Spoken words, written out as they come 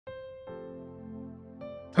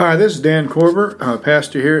Hi, this is Dan Corver,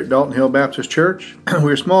 pastor here at Dalton Hill Baptist Church.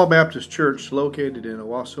 We're a small Baptist church located in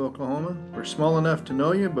Owasso, Oklahoma. We're small enough to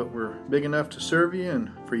know you, but we're big enough to serve you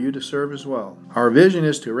and for you to serve as well. Our vision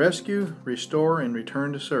is to rescue, restore, and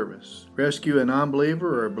return to service. Rescue a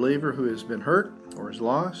non-believer or a believer who has been hurt or is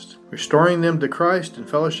lost, restoring them to Christ and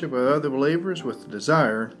fellowship with other believers with the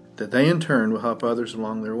desire that they in turn will help others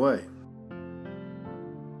along their way.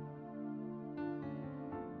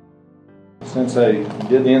 Since I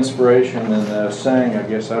did the inspiration and sang, I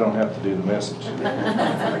guess I don't have to do the message. I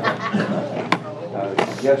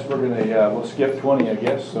guess we're going to, we'll skip 20, I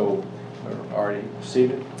guess, so we're already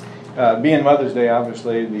seated. Being Mother's Day,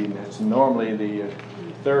 obviously, it's normally the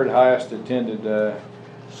third highest attended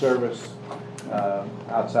service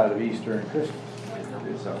outside of Easter and Christmas.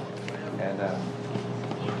 So, and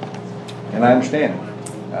I understand.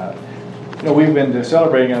 We've been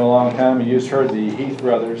celebrating it a long time. You just heard the Heath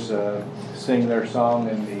brothers sing their song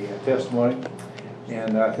in the testimony,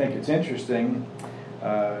 and I think it's interesting.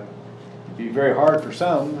 It'd be very hard for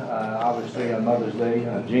some, obviously, on Mother's Day.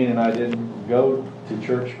 Jean and I didn't go to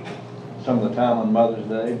church some of the time on Mother's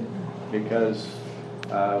Day because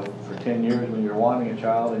for 10 years when you're wanting a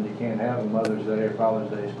child and you can't have a Mother's Day or Father's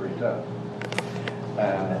Day is pretty tough.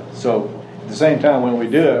 So at the same time, when we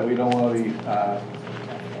do it, we don't want to be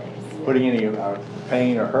putting any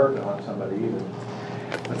pain or hurt on somebody either.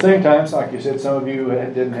 At the same time, like you said, some of you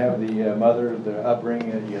didn't have the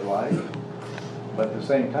upbringing that you like. But at the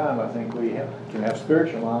same time, I think we can have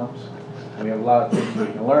spiritual moms. We have a lot of things we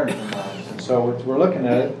can learn from moms. And so we're looking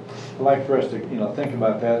at it. I'd like for us to think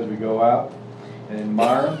about that as we go out and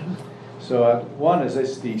admire them. So one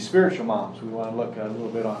is the spiritual moms. We want to look a little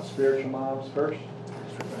bit on spiritual moms first.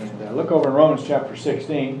 And look over in Romans chapter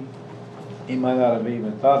 16. You might not have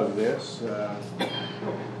even thought of this.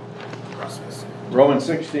 Romans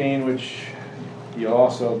 16, which you'll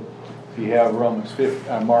also, if you have Mark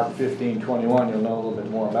 15:21, you'll know a little bit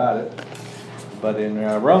more about it. But in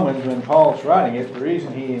Romans, when Paul's writing it, the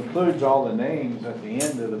reason he includes all the names at the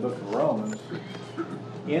end of the book of Romans,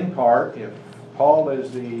 in part, if Paul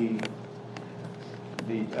is the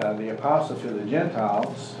apostle to the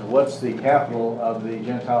Gentiles, what's the capital of the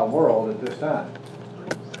Gentile world at this time?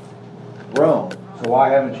 Rome. So why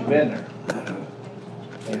haven't you been there?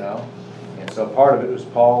 And so part of it was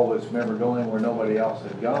Paul was, remember, going where nobody else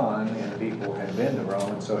had gone and people had been to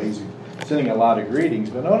Rome, and so he's sending a lot of greetings.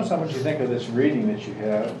 But notice how much you think of this reading that you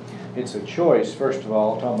have. It's a choice, first of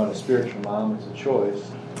all. Talking about a spiritual mom, it's a choice.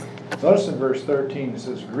 Notice in verse 13 it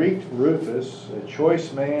says, "Greet Rufus, a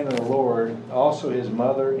choice man in the Lord, also his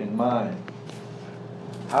mother and mine."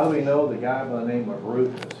 How do we know the guy by the name of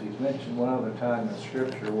Rufus? He's mentioned one other time in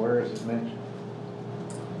Scripture. Where is it mentioned?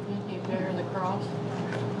 He bear the cross.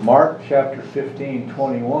 Mark chapter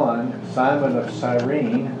 15:21, Simon of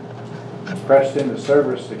Cyrene pressed into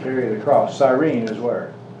service to carry the cross. Cyrene is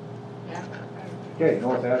where? Africa. Okay,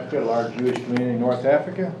 North Africa, a large Jewish community in North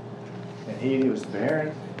Africa. And he was the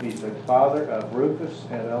parent, he's the father of Rufus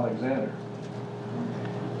and Alexander.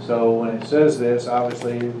 So when it says this,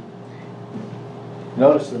 obviously,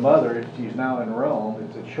 notice the mother, she's now in Rome,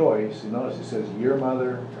 it's a choice. You notice it says, your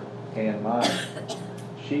mother and mine.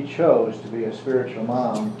 She chose to be a spiritual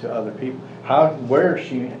mom to other people. Where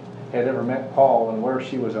she had ever met Paul and where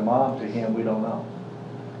she was a mom to him, we don't know.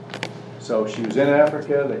 So she was in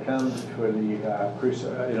Africa. They come for the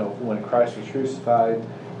when Christ was crucified,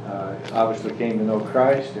 obviously came to know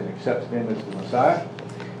Christ and accepted him as the Messiah.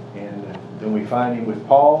 And then we find him with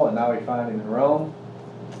Paul, and now we find him in Rome.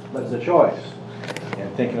 But it's a choice.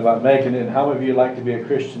 And thinking about making it, how many of you like to be a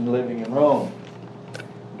Christian living in Rome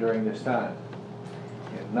during this time?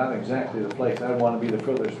 Not exactly the place I'd want to be the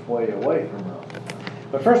furthest way away from Rome.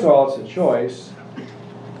 But first of all, it's a choice.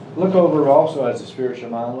 Look over also as a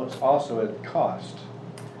spiritual mom, looks also at cost.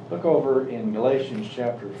 Look over in Galatians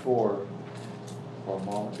chapter 4 for a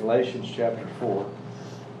moment. Galatians chapter 4.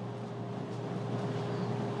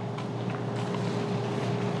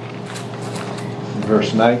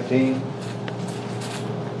 Verse 19.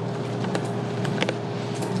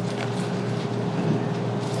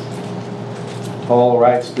 Paul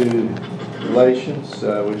writes to Galatians,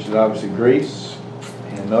 which is obviously Greece.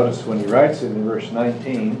 And notice when he writes it in verse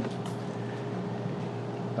 19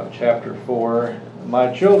 of chapter 4,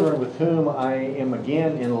 "My children with whom I am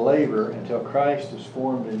again in labor until Christ is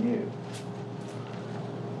formed in you."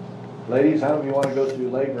 Ladies, how many of you want to go through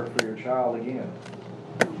labor for your child again?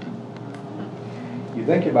 You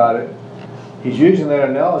think about it, he's using that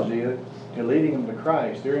analogy to leading them to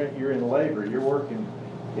Christ. You're in labor, you're working.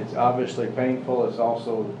 It's obviously painful. It's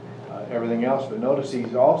also everything else. But notice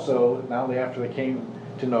he's also, now after they came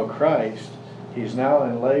to know Christ, He's now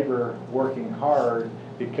in labor working hard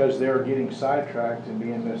because they're getting sidetracked and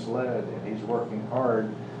being misled, and he's working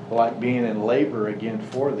hard like being in labor again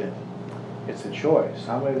for them. It's a choice.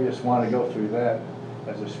 How many of us want to go through that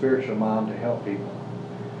as a spiritual mom to help people?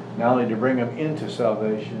 Not only to bring them into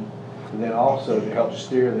salvation, but then also to help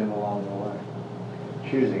steer them along the way.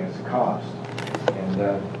 Choosing is a cost. And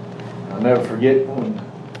I'll never forget when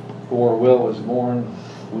before Will was born,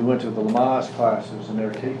 we went to the Lamaze classes, and they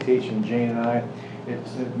were teaching Jane and I. I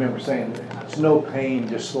remember saying, it's no pain,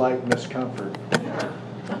 just slight discomfort.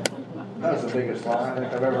 That was the biggest lie I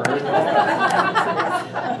think I've ever heard.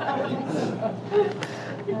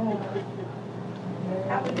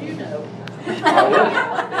 How would you know?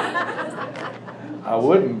 I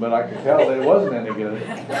wouldn't, but I could tell that it wasn't any good.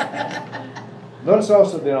 Notice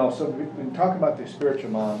also, when talking about the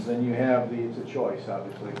spiritual moms, then you have it's a choice,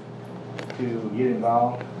 obviously, to get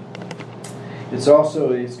involved. It's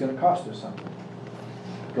going to cost us something.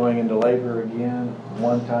 Going into labor again,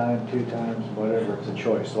 one time, two times, whatever, it's a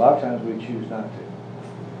choice. A lot of times we choose not to.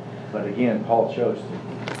 But again, Paul chose to.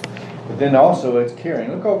 But then also it's caring.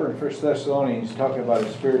 Look over in 1 Thessalonians, talking about a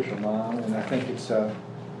spiritual mom, and I think it's 1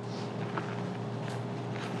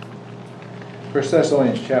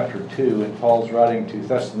 Thessalonians chapter 2, and Paul's writing to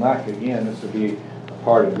Thessalonica again. This will be a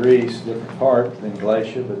part of Greece, different part than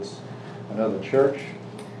Galatia, but it's another church.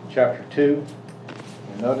 Chapter 2,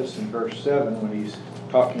 and notice in verse 7 when he's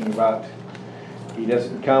talking about he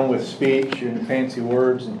doesn't come with speech and fancy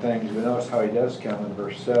words and things, but notice how he does come in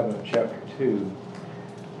verse 7 of chapter 2.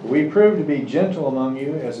 We prove to be gentle among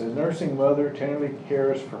you, as a nursing mother tenderly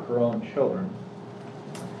cares for her own children.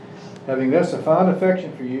 Having thus a fond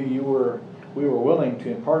affection for you, we were willing to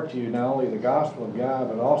impart to you not only the gospel of God,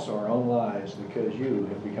 but also our own lives, because you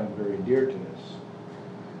have become very dear to us.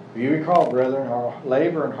 For you recall, brethren, our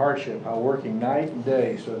labor and hardship, how working night and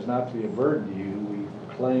day so as not to be a burden to you, we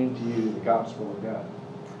proclaim to you the gospel of God.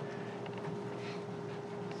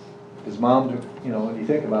 Because mom, when you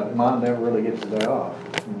think about it, mom never really gets a day off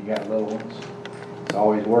when you got little ones. It's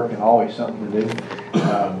always working, always something to do.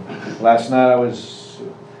 Last night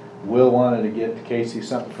Will wanted to get Casey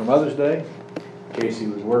something for Mother's Day. Casey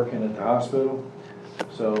was working at the hospital,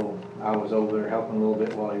 so I was over there helping a little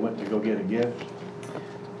bit while he went to go get a gift.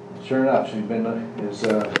 Sure enough, she's been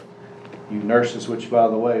you nurses, which by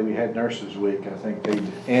the way, we had Nurses Week, I think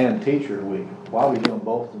and Teacher Week. Why are we doing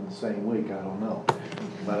both in the same week? I don't know.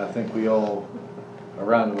 But I think we all, a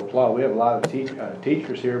round of applause. We have a lot of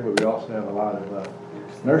teachers here, but we also have a lot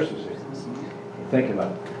of nurses here. Think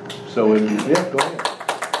about it. So, go ahead.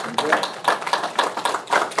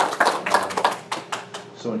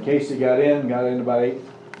 So when Casey got in about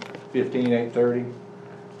 8:15, 8:30,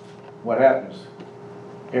 what happens?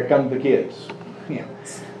 Here come the kids.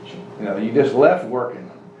 You just left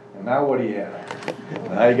working, and now what do you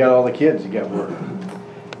have? Now you got all the kids you got working.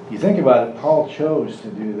 You think about it, Paul chose to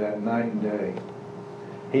do that night and day.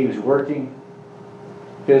 He was working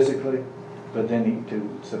physically, but then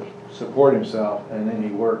to support himself, and then he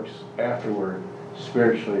works afterward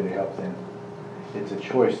spiritually to help them. It's a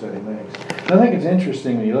choice that he makes. And I think it's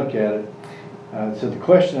interesting when you look at it. So the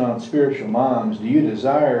question on spiritual moms, do you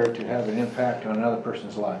desire to have an impact on another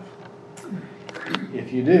person's life?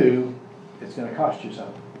 If you do, it's going to cost you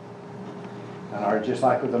something. Or just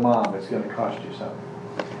like with the mom, it's going to cost you something.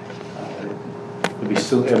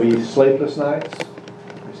 It'll be sleepless nights.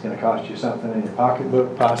 It's going to cost you something in your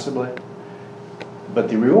pocketbook, possibly. But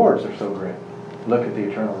the rewards are so great. Look at the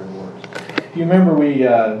eternal rewards. You remember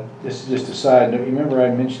this is just a side note, you remember I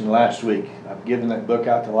mentioned last week, I've given that book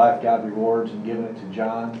out to Life God Rewards and given it to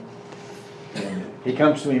John. And he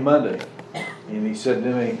comes to me Monday, and he said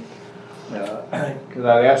to me, because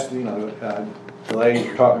I asked, the ladies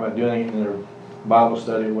were talking about doing it in their Bible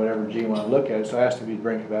study or whatever G wanted to look at it, so I asked him if he'd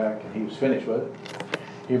bring it back, and he was finished with it.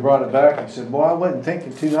 He brought it back and said, boy, I wasn't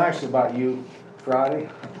thinking too nice about you Friday.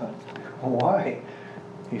 Well, why?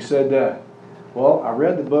 He said, well, I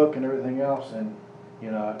read the book and everything else, and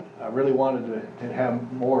I really wanted to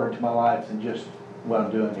have more into my life than just what I'm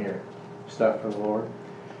doing here, stuff for the Lord.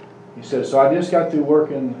 He said, so I just got through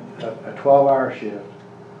working a 12-hour shift.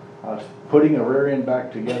 I was putting a rear end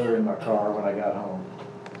back together in my car when I got home.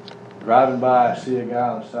 Driving by, I see a guy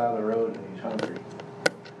on the side of the road, and he's hungry.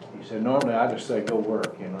 He said, normally I just say, go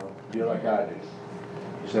work, do like I do.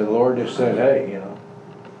 He said, the Lord just said, hey, you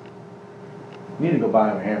need to go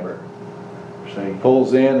buy him a hamburger. So he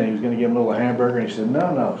pulls in, and he was going to give him a little hamburger, and he said,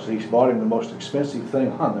 no. So he bought him the most expensive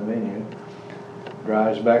thing on the menu,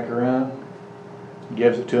 drives back around,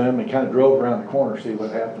 gives it to him, and kind of drove around the corner to see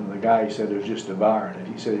what happened to the guy. He said it was just devouring it.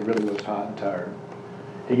 He said he really was hot and tired.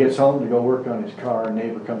 He gets home to go work on his car. A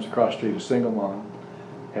neighbor comes across the street, a single mom,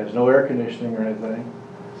 has no air conditioning or anything,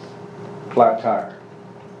 flat tire.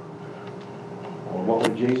 Well, what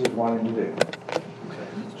would Jesus want him to do?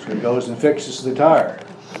 So he goes and fixes the tire.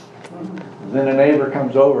 Then a neighbor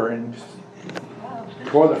comes over and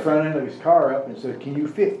tore the front end of his car up and said, "Can you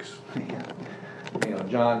fix?"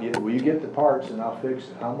 John, will you get the parts and I'll fix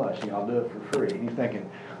it? How much? I'll do it for free. And he's thinking,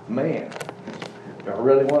 man, I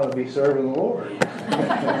really want to be serving the Lord.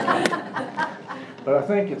 But I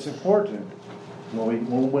think it's important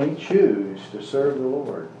when we choose to serve the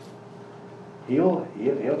Lord, He'll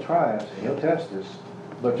try us, He'll test us,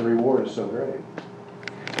 but the reward is so great.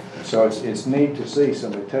 So it's neat to see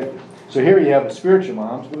somebody take it. So here you have the spiritual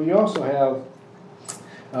moms, but we also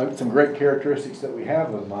have some great characteristics that we have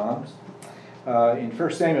with moms. In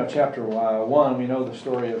 1 Samuel chapter 1, we know the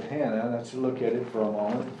story of Hannah. Let's look at it for a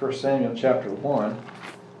moment. 1 Samuel chapter 1.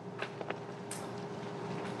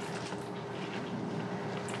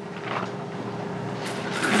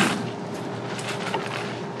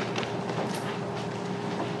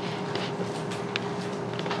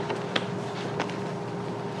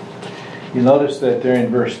 You notice that there in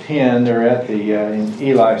verse 10, they're at and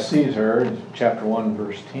Eli sees her, in chapter 1,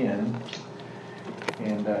 verse 10.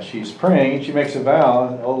 And she's praying, and she makes a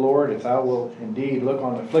vow, "O Lord, if thou wilt indeed look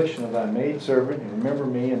on the affliction of thy maidservant, and remember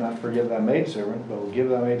me, and not forget thy maidservant, but will give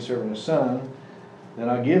thy maidservant a son, then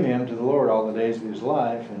I'll give him to the Lord all the days of his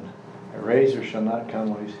life, and a razor shall not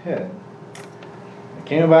come on his head." It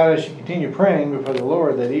came about as she continued praying before the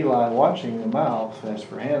Lord that Eli, watching the mouth, as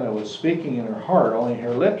for Hannah, was speaking in her heart, only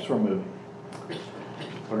her lips were moving.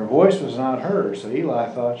 But her voice was not heard, so Eli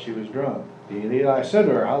thought she was drunk. And Eli said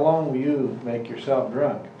to her, "How long will you make yourself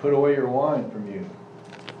drunk? Put away your wine from you."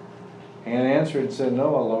 Hannah answered and said,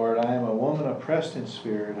 "No, O Lord, I am a woman oppressed in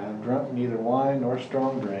spirit. I have drunk neither wine nor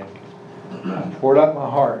strong drink. I have poured out my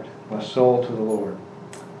heart, my soul to the Lord.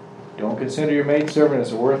 Don't consider your maidservant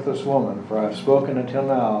as a worthless woman, for I have spoken until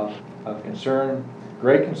now of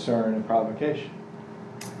great concern and provocation."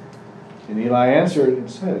 And Eli answered and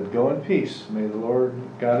said, "Go in peace. May the Lord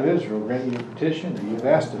God of Israel grant you the petition that you have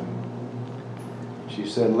asked of him." She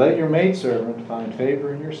said, "Let your maidservant find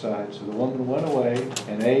favor in your sight." So the woman went away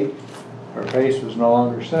and ate. Her face was no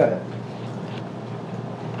longer sad.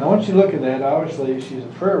 Now once you look at that, obviously she's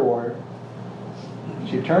a prayer warrior.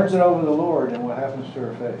 She turns it over to the Lord, and what happens to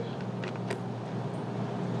her face?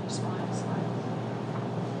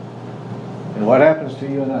 And what happens to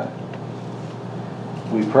you and I?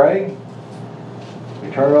 We pray. We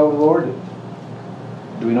turn it over to the Lord.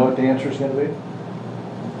 Do we know what the answer is going to be?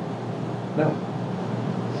 No.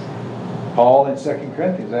 Paul in 2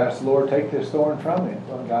 Corinthians asked the Lord, "Take this thorn from me."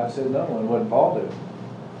 Well, God said no, and what did Paul do?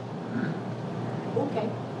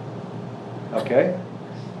 Okay.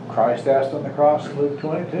 Christ asked on the cross in Luke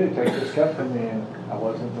 22, "Take this cup from me," and I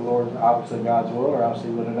wasn't the Lord, obviously God's will, or else he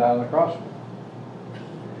would have died on the cross.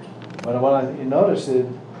 But when you notice the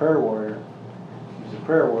prayer warrior, he's a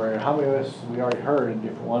prayer warrior. How many of us, we already heard in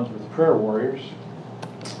different ones with prayer warriors,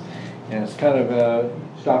 and it's kind of,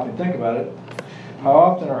 stop and think about it. How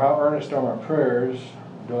often or how earnest are my prayers?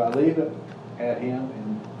 Do I leave it at him,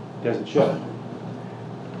 and does it show?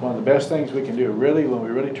 One of the best things we can do, really, when we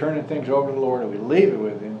really turn things over to the Lord and we leave it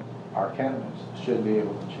with him, our countenance should be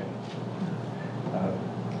able to change.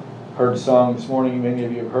 Heard a song this morning, many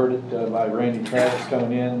of you have heard it, by Randy Travis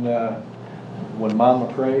coming in, "When Mama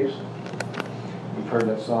Prays." You've heard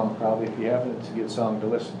that song probably. If you haven't, it's a good song to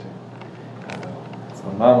listen to.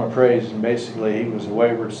 When Mama Prays, and basically he was a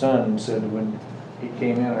wayward son, and said when he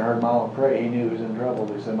came in and heard Mama pray, he knew he was in trouble.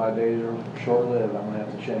 He said, "My days are short-lived. I'm going to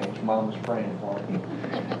have to change. Mama's praying for me."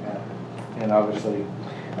 And obviously,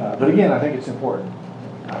 but again, I think it's important.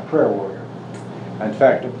 A prayer warrior. In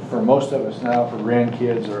fact, for most of us now, for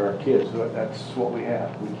grandkids or our kids, that's what we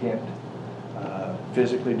have. We can't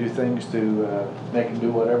physically do things to make them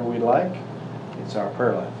do whatever we like. It's our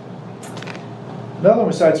prayer life. Another one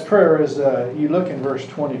besides prayer is, you look in verse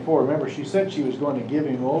 24. Remember, she said she was going to give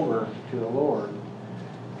him over to the Lord.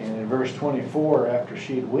 And in verse 24, after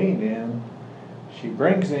she'd weaned him, she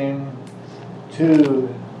brings him to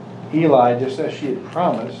Eli just as she had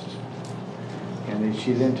promised. And then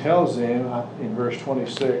she then tells him in verse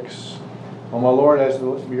 26, "O my Lord, as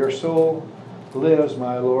your soul lives,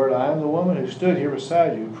 my Lord, I am the woman who stood here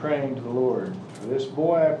beside you praying to the Lord. For this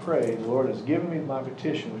boy I pray, the Lord has given me my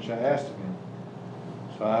petition which I asked of him.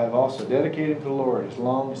 So I have also dedicated him to the Lord. As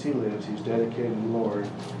long as he lives, he's dedicated to the Lord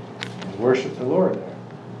and worship the Lord there."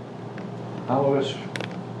 How many of us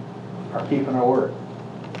are keeping our word?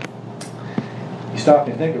 You stop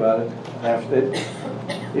and think about it.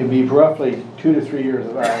 it'd be roughly 2 to 3 years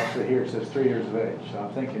of age. Actually, here it says 3 years of age. So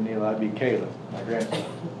I'm thinking, Neil, I'd be Caleb, my grandson.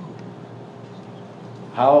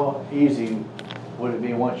 How easy would it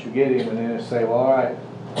be once you get him and then say, well, all right,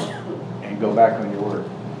 and go back on your word?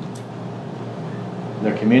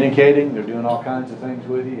 They're communicating, they're doing all kinds of things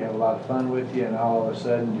with you have a lot of fun with you, and all of a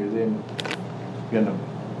sudden you're then going to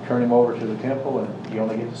turn him over to the temple and you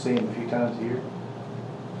only get to see him a few times a year?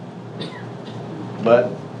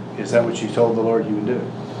 But is that what you told the Lord you would do?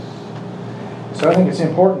 So I think it's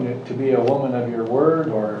important to be a woman of your word,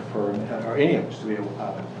 or any of us to be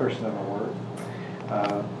a person of our word.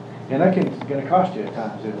 And that it's going to cost you at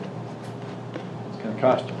times, isn't it? It's going to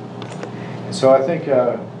cost you. And so I think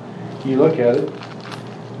you look at it,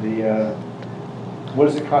 what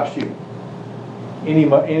does it cost you?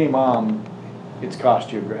 Any mom, it's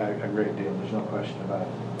cost you a great deal. There's no question about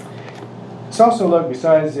it. Let's also look,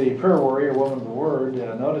 besides the prayer warrior, woman of the word,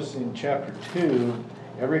 notice in chapter 2,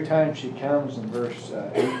 every time she comes in verse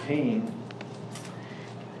 18,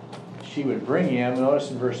 she would bring him. Notice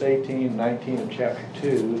in verse 18 and 19 of chapter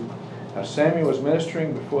 2, Samuel was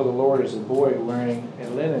ministering before the Lord as a boy wearing a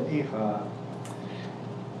linen ephod.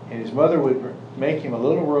 And his mother would make him a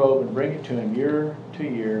little robe and bring it to him year to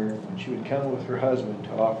year when she would come with her husband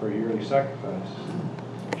to offer a yearly sacrifice.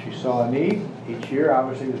 She saw a need each year,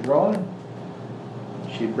 obviously he was growing.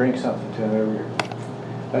 She'd bring something to him every year.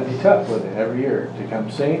 That'd be tough with it every year to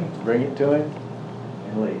come see him, bring it to him,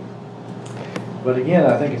 and leave. But again,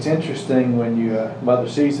 I think it's interesting when mother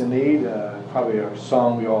sees a need. Probably a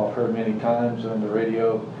song we all have heard many times on the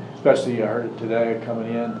radio, especially I heard it today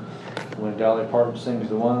coming in when Dolly Parton sings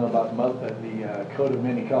the one about the coat of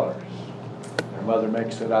many colors. Her mother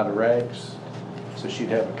makes it out of rags, so she'd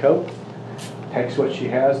have a coat, takes what she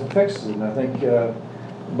has and fixes it. And I think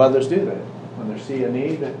mothers do that. When they see a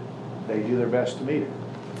need, they do their best to meet it.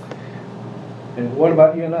 And what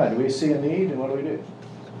about you and I? Do we see a need, and what do?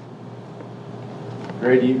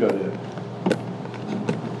 Where do you go to it?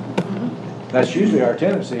 That's usually our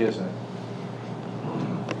tendency, isn't it?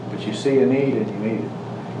 But you see a need and you meet it.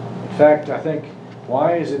 In fact, I think,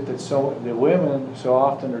 why is it that the women so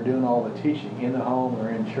often are doing all the teaching in the home or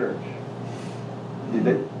in church?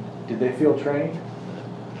 Did they feel trained?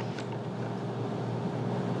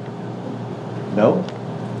 No.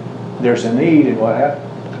 There's a need, and what happens?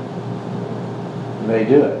 They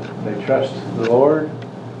do it. They trust the Lord.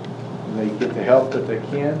 They get the help that they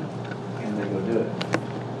can, and they go do it.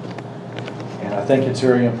 And I think it's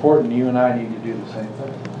very important. You and I need to do the same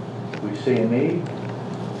thing. We see a need,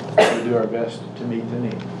 we do our best to meet the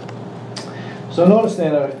need. So notice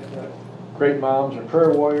then, great moms are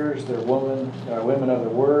prayer warriors. They're women of the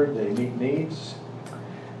word. They meet needs.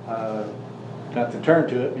 Not to turn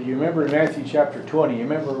to it, but you remember in Matthew chapter 20, you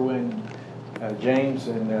remember when James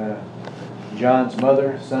and John's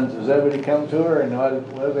mother, sons of Zebedee, come to her, and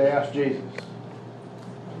what do they ask Jesus?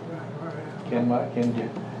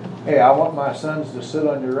 Hey, I want my sons to sit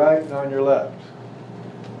on your right and on your left.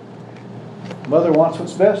 Mother wants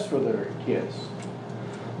what's best for their kids.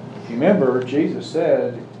 If you remember, Jesus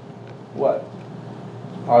said, what?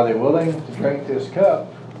 Are they willing to drink this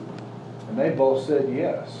cup? And they both said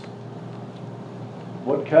yes.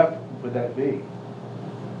 What cup would that be?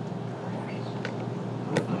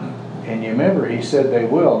 And you remember, he said they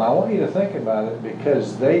will. And I want you to think about it,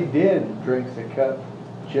 because they did drink the cup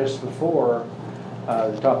just before,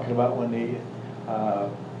 talking about when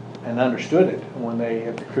and understood it when they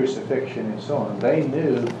had the crucifixion and so on. They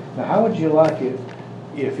knew. Now, how would you like it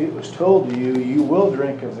if it was told to you, you will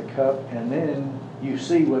drink of the cup, and then you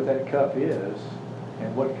see what that cup is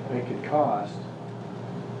and what it could cost?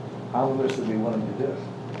 How many of us would be willing to do it?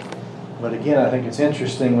 But again, I think it's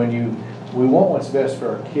interesting when we want what's best for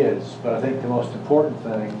our kids, but I think the most important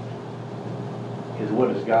thing is,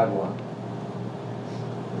 what does God want?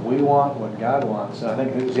 We want what God wants. And I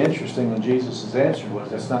think it was interesting when Jesus' answer was,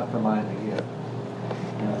 that's not for mine to give.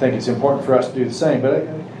 And I think it's important for us to do the same. But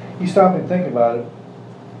you stop and think about it.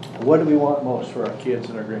 What do we want most for our kids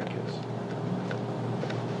and our grandkids?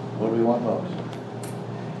 What do we want most?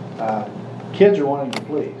 Kids are wanting to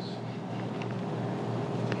please.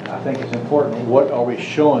 And I think it's important, what are we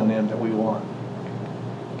showing them that we want?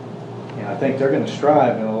 And I think they're going to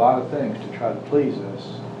strive in a lot of things to try to please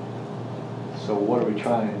us. So what are we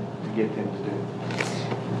trying to get them to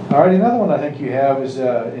do? All right, another one I think you have is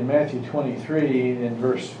in Matthew 23 in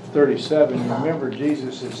verse 37. You remember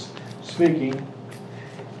Jesus is speaking,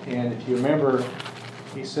 and if you remember,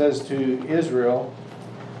 he says to Israel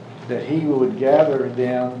that he would gather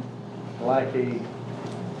them like a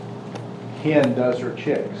hen does her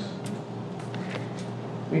chicks.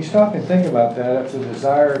 When you stop and think about that, it's a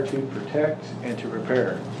desire to protect and to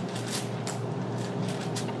repair.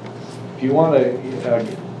 If you want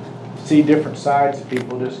to see different sides of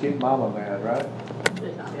people, just get mama mad, right?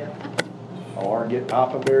 Or get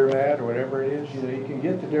Papa Bear mad, or whatever it is. You know, you can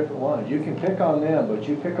get the different ones. You can pick on them, but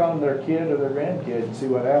you pick on their kid or their grandkid and see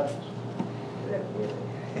what happens.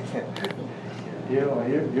 You know,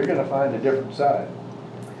 you're going to find a different side.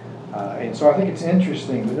 And so I think it's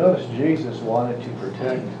interesting. But notice Jesus wanted to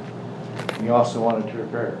protect, and he also wanted to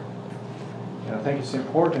repair. And I think it's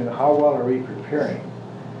important. How well are we preparing?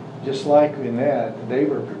 Just like in that, they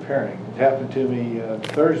were preparing. It happened to me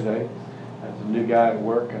Thursday. There's a new guy at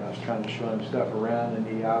work, and I was trying to show him stuff around, and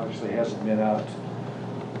he obviously hasn't been out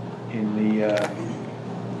in the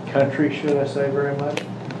country, should I say, very much.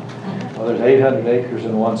 Well, there's 800 acres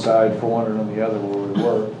on one side, 400 on the other where we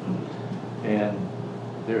work, and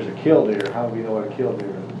there's a killdeer. How do you know what a killdeer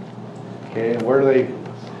is? Okay, and where do they?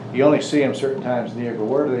 You only see them certain times of the year, but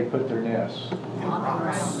where do they put their nests?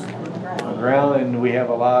 On the ground, and we have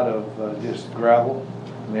a lot of just gravel,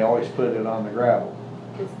 and they always put it on the gravel.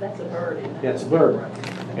 That's a bird, isn't it? Yeah, it's a bird.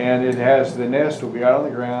 And it has, the nest will be out on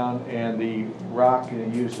the ground, and the rock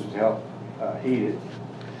it uses to help heat it.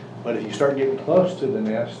 But if you start getting close to the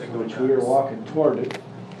nest, which we were walking toward it,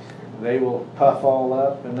 they will puff all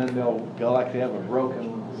up, and then they'll go like they have a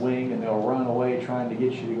broken wing, and they'll run away trying to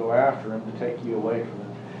get you to go after them to take you away from it.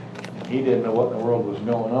 And he didn't know what in the world was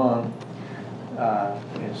going on.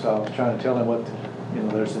 And so I was trying to tell him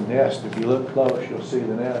there's a nest. If you look close, you'll see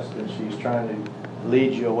the nest, and she's trying to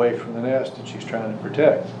lead you away from the nest, and she's trying to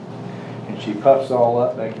protect. And she puffs all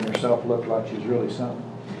up, making herself look like she's really something.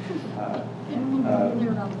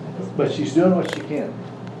 But she's doing what she can.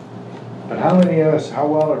 But how many of us, how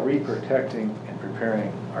well are we protecting and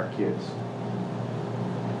preparing our kids?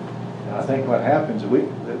 And I think what happens, the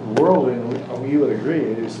world, and you would agree,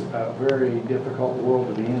 it is a very difficult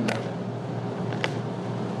world to be in right now.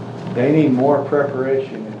 They need more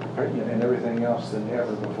preparation and everything else than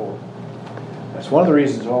ever before. That's one of the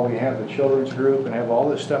reasons why we have the children's group and have all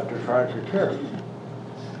this stuff to try to prepare.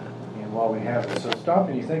 And while we have it, so stop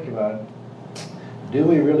and you think about it. Do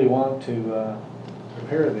we really want to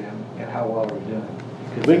prepare them, and how well are we doing it?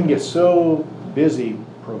 Because we can get so busy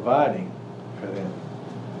providing for them,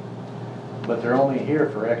 but they're only here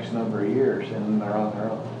for X number of years, and then they're on their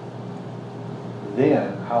own.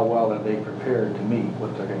 Then, how well are they prepared to meet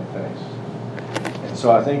what they're going to face? And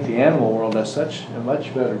so I think the animal world does such a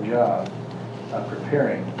much better job of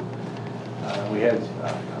preparing. We had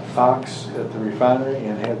a fox at the refinery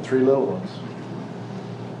and had 3 little ones.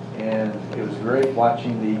 And it was great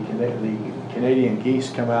watching the Canadian geese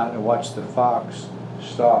come out and watch the fox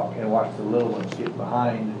stalk and watch the little ones get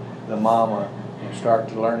behind the mama and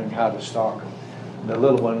start learning how to stalk them. The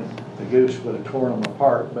little one, the goose, would have torn them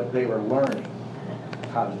apart, but they were learning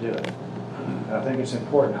how to do it. And I think it's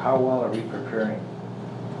important, how well are we preparing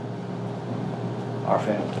our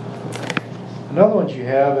family? Another one you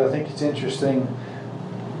have, I think it's interesting,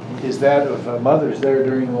 is that of a mother's there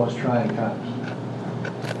during the most trying times.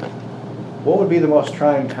 What would be the most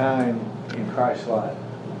trying time in Christ's life?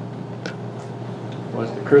 Was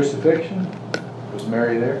it the crucifixion? Was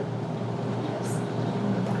Mary there?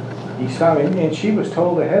 He's coming, and she was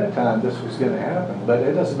told ahead of time this was going to happen, but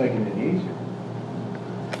it doesn't make it any easier.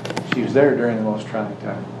 She was there during the most trying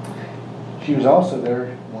time. She was also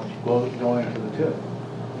there when she was going to the tomb.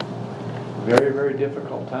 Very, very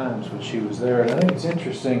difficult times when she was there. And I think it's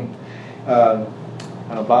interesting.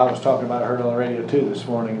 I know Bob was talking about it, I heard on the radio too this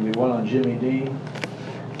morning, the one on Jimmy Dean.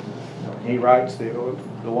 He writes the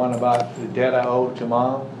one about the debt I owe to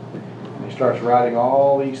Mom. And he starts writing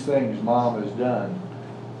all these things Mom has done.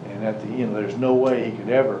 And at the end, there's no way he could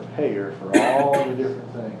ever pay her for all the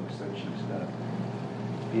different things that she's done.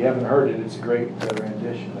 If you haven't heard it, it's a great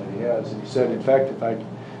rendition that he has. And he said, in fact, if I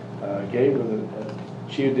gave her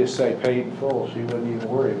she would just say paid in full. She wouldn't even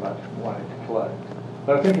worry about wanting to collect.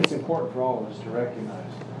 But I think it's important for all of us to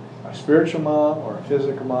recognize a spiritual mom or a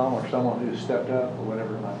physical mom or someone who's stepped up or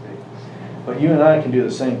whatever it might be. But you and I can do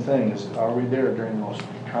the same thing. Are we there during the most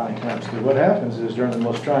trying times? Because what happens is during the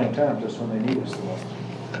most trying times, that's when they need us the most.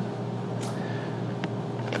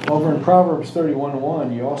 Over in Proverbs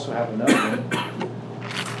 31:1, you also have another one.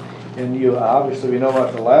 And you obviously, we know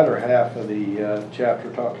about the latter half of the chapter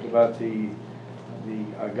talking about the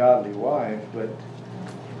godly wife, but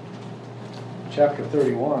chapter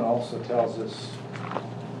 31 also tells us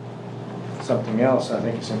something else I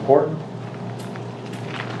think is important.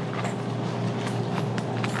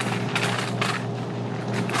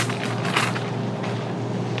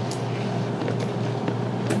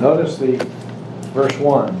 Notice the verse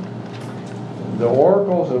 1. The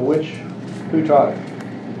oracles of which, who taught it?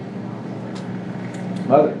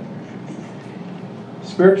 Mother.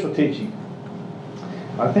 Spiritual teaching.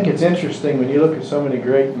 I think it's interesting when you look at so many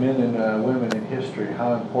great men and women in history,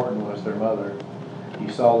 how important was their mother. You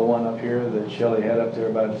saw the one up here that Shelley had up there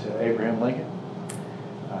about Abraham Lincoln.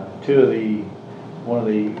 One of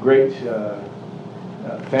the great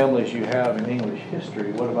families you have in English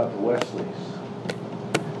history. What about the Wesleys?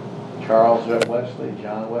 Charles Wesley,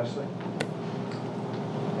 John Wesley.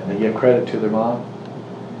 And they give credit to their mom.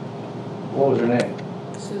 What was her name?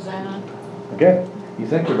 Susanna. Okay, you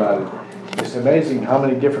think about it. It's amazing how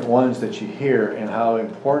many different ones that you hear and how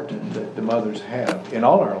important that the mothers have in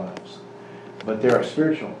all our lives. But they're a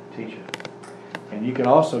spiritual teacher. And you can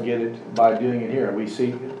also get it by doing it here. We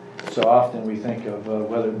see so often we think of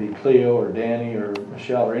whether it be Cleo or Danny or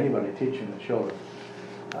Michelle or anybody teaching the children.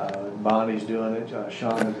 Bonnie's doing it,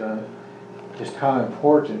 Sean has done it. Just how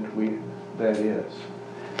important that is.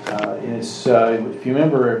 If you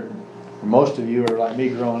remember, most of you are like me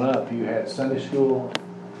growing up, you had Sunday school,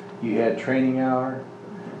 you had training hour,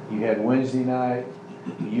 you had Wednesday night,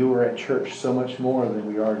 you were at church so much more than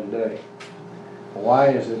we are today. Why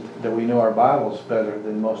is it that we know our Bibles better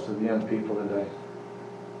than most of the young people today?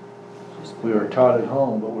 We were taught at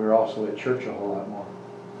home, but we were also at church a whole lot more.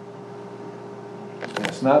 And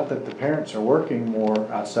it's not that the parents are working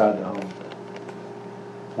more outside the home.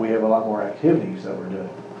 We have a lot more activities that we're doing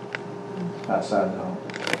outside the home.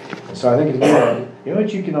 And so I think it's you know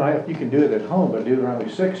what you can do it at home, but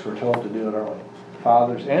Deuteronomy 6 we're told to do it early.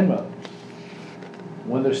 Fathers and mothers.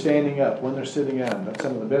 When they're standing up, when they're sitting down. That's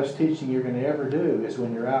some of the best teaching you're going to ever do is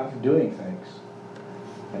when you're out doing things.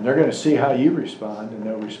 And they're going to see how you respond, and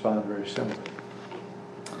they'll respond very similarly.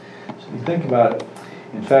 So you think about it.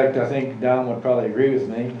 In fact, I think Don would probably agree with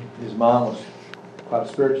me. His mom was quite a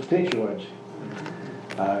spiritual teacher, wasn't she?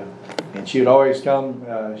 And she would always come.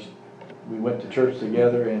 We went to church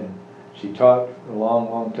together, and she taught for a long,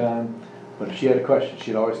 long time. But if she had a question,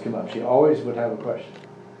 she'd always come up. She always would have a question.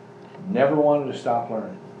 Never wanted to stop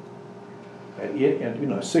learning. And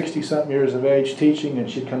 60-something years of age teaching, and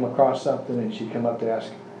she'd come across something, and she'd come up to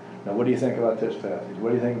ask, now what do you think about this passage? What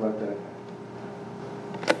do you think about that?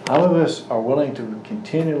 How many of us are willing to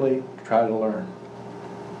continually try to learn?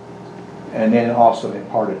 And then also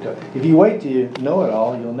impart it to. If you wait till you know it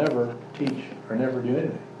all, you'll never teach or never do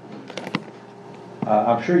anything.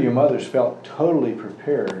 I'm sure your mothers felt totally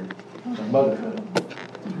prepared for motherhood.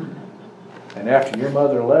 And after your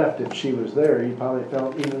mother left, if she was there, you probably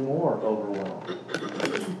felt even more overwhelmed.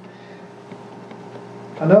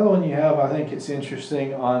 Another one you have, I think it's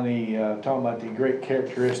interesting on the talking about the great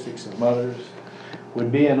characteristics of mothers,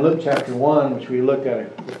 would be in Luke chapter 1, which we looked at a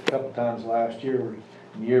couple times last year or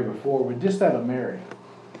the year before. We just had a Mary.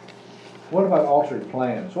 What about altered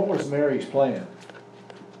plans? What was Mary's plan?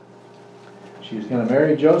 She was going to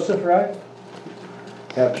marry Joseph, right?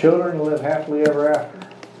 Have children and live happily ever after.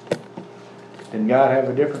 Did God have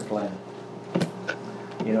a different plan?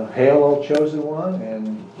 Hail, O chosen one,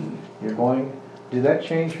 and you're going. Did that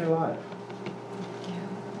change her life?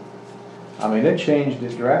 I mean, it changed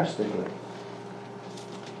it drastically.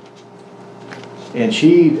 And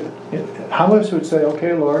how much would say,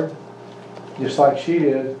 okay, Lord, just like she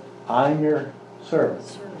did, I'm your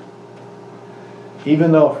servant.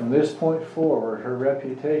 Even though from this point forward, her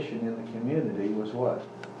reputation in the community was what?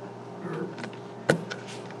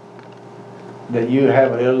 That you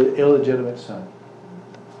have an illegitimate son.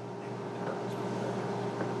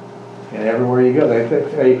 And everywhere you go,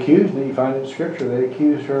 they accused me. You find it in Scripture, they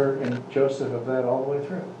accused her and Joseph of that all the way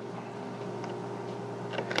through.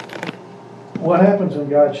 What happens when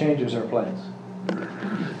God changes our plans?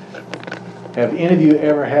 Have any of you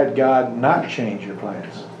ever had God not change your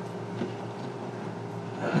plans?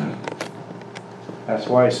 That's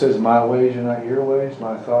why he says, my ways are not your ways,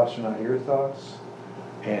 my thoughts are not your thoughts.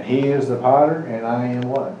 And he is the potter, and I am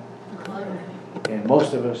what? And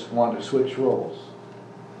most of us want to switch roles.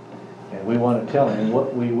 And we want to tell him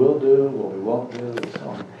what we will do, what we won't do, and so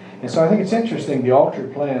on. And so I think it's interesting, the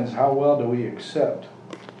altered plans, how well do we accept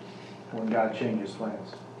when God changes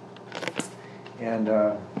plans? And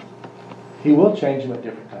he will change them at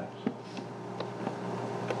different times.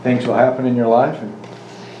 Things will happen in your life, and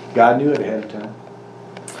God knew it ahead of time.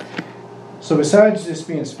 So besides just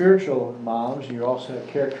being spiritual moms, you also have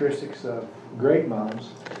characteristics of great moms.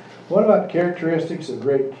 What about characteristics of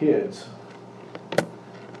great kids?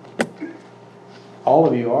 All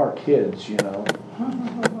of you are kids,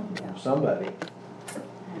 somebody.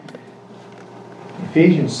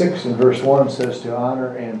 Ephesians 6 and verse 1 says to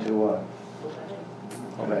honor and to what?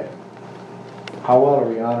 Obey. How well are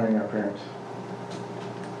we honoring our parents?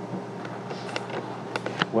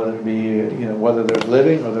 whether it be, whether they're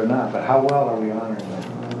living or they're not, but how well are we honoring them?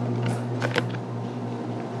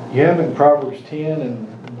 You have in Proverbs 10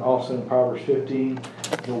 and also in Proverbs 15,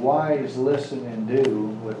 the wise listen and do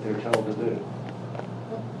what they're told to do.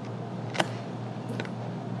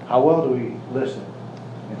 How well do we listen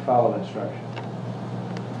and follow instruction?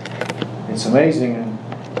 It's amazing, and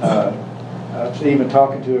I was even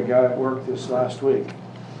talking to a guy at work this last week.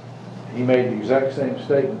 He made the exact same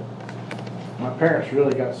statement. My parents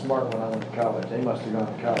really got smart when I went to college. They must have gone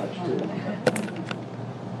to college too.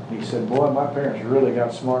 He said, boy, my parents really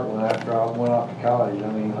got smart after I went off to college.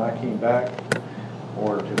 I mean, when I came back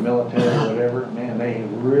or to military or whatever, man, they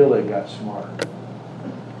really got smart.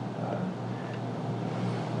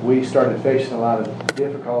 We started facing a lot of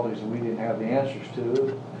difficulties that we didn't have the answers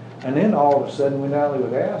to. And then all of a sudden, we not only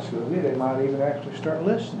would ask, but we might even actually start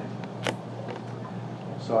listening.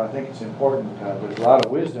 So I think it's important. There's a lot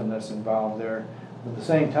of wisdom that's involved there. But at the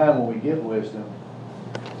same time, when we give wisdom,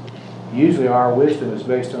 usually our wisdom is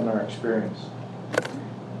based on our experience.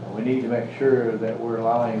 We need to make sure that we're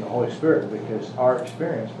allowing the Holy Spirit, because our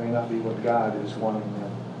experience may not be what God is wanting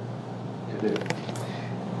them to do.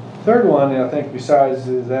 Third one, I think, besides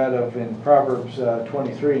is that of in Proverbs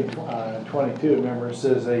 23 and 22, remember it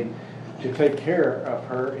says to take care of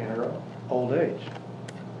her in her old age.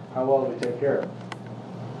 How well do we take care of her?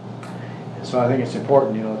 And so I think it's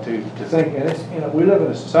important, to think, and it's, we live in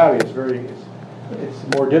a society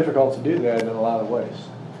it's more difficult to do that in a lot of ways.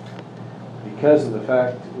 Because of the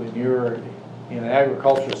fact when you're in an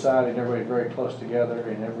agricultural society and everybody's very close together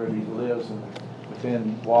and everybody lives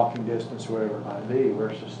within walking distance or whatever it might be,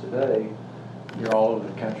 versus today, you're all over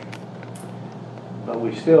the country. But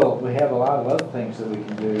we have a lot of other things that we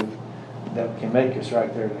can do that can make us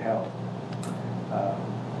right there to help.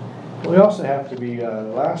 We also have to be, the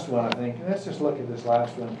last one I think, and let's just look at this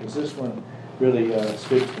last one, because this one really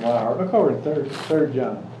speaks to my heart. Look over in 3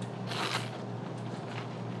 John.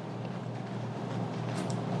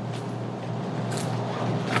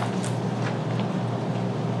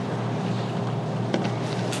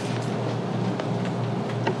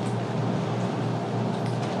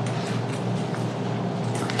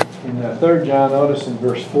 In 3 John, notice in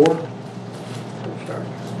verse 4.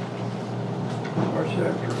 What's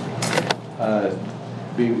after?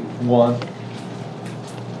 Be 1.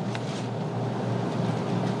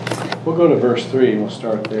 We'll go to verse 3 and we'll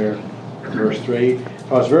start there. Verse 3.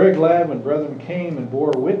 I was very glad when brethren came and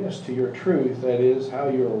bore witness to your truth, that is, how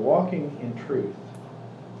you are walking in truth.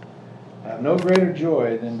 I have no greater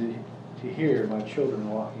joy than to hear my children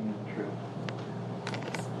walking in truth.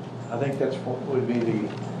 I think that's what would be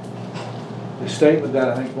the statement that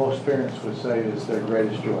I think most parents would say is their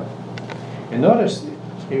greatest joy. And notice,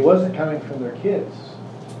 it wasn't coming from their kids.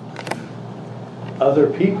 Other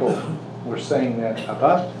people were saying that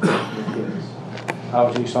about their kids.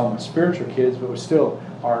 Obviously, some spiritual kids, but it was still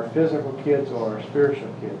our physical kids or our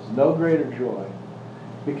spiritual kids. No greater joy.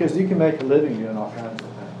 Because you can make a living doing all kinds of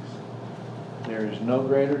things. There is no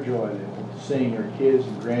greater joy than seeing your kids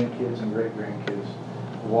and grandkids and great-grandkids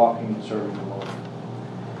walking and serving the Lord.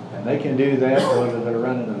 And they can do that whether they're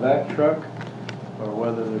running a vac truck or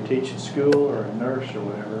whether they're teaching school or a nurse or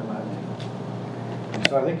whatever it might be. And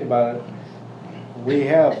so I think about it, we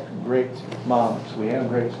have great moms. We have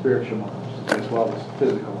great spiritual moms as well as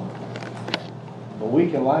physical moms. But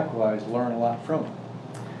we can likewise learn a lot from them.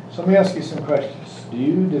 So let me ask you some questions. Do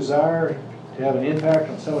you desire to have an impact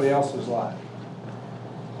on somebody else's life?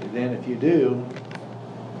 And then if you do,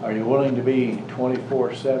 are you willing to be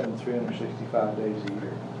 24/7, 365 days a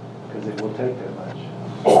year? Because it will take that much.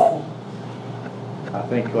 I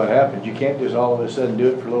think what happens, you can't just all of a sudden do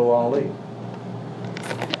it for a little while and leave.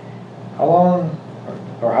 How long,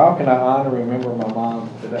 or how can I honor and remember my mom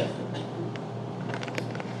today?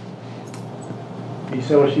 You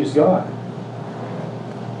say, well, she's gone.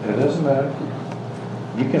 It doesn't matter.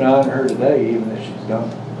 You can honor her today even if she's gone.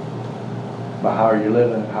 By how you're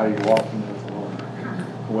living and how you're walking with the Lord.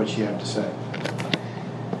 And what you have to say.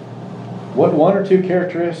 What 1 or 2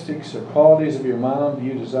 characteristics or qualities of your mom do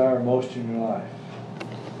you desire most in your life?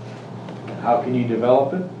 And how can you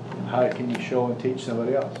develop it? And how can you show and teach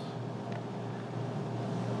somebody else?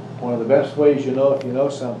 One of the best ways you know if you know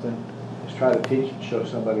something is try to teach and show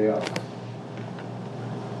somebody else.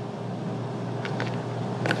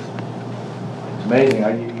 It's amazing.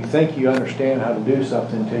 You think you understand how to do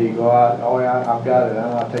something until you go out, oh yeah, I've got it,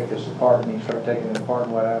 I'll take this apart, and you start taking it apart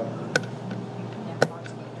and what happens?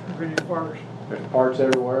 There's parts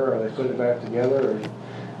everywhere, or they put it back together, or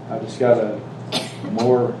I just got a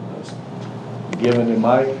more given to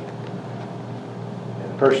Mike. And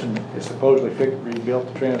the person is supposedly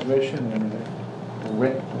rebuilt the transmission, and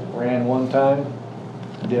ran one time,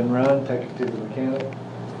 didn't run, take it to the mechanic.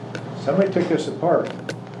 Somebody took this apart.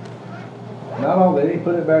 Not all, they didn't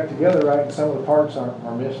put it back together right, and some of the parts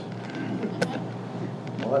are missing.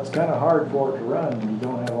 Well, that's kind of hard for it to run when you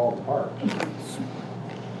don't have all the parts.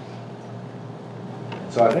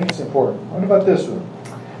 So I think it's important. What about this one?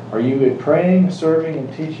 Are you a praying, serving,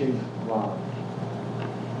 and teaching mom?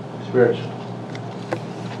 Spiritually.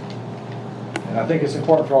 And I think it's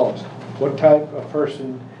important for all of us. What type of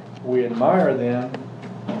person we admire them,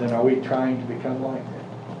 then are we trying to become like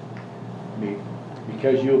them?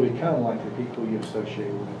 Because you'll become like the people you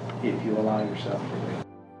associate with if you allow yourself to be.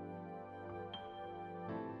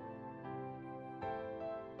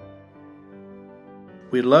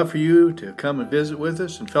 We'd love for you to come and visit with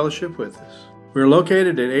us and fellowship with us. We're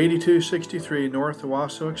located at 8263 North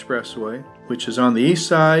Owasso Expressway, which is on the east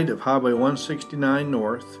side of Highway 169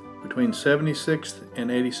 North, between 76th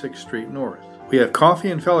and 86th Street North. We have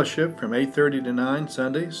coffee and fellowship from 8:30 to 9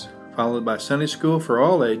 Sundays, followed by Sunday school for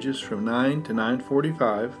all ages from 9 to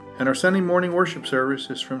 9:45, and our Sunday morning worship service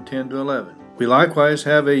is from 10 to 11. We likewise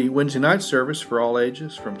have a Wednesday night service for all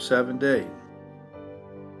ages from 7 to 8.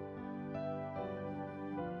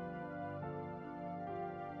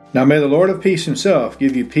 Now may the Lord of peace himself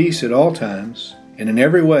give you peace at all times, and in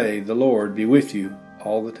every way the Lord be with you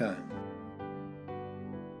all the time.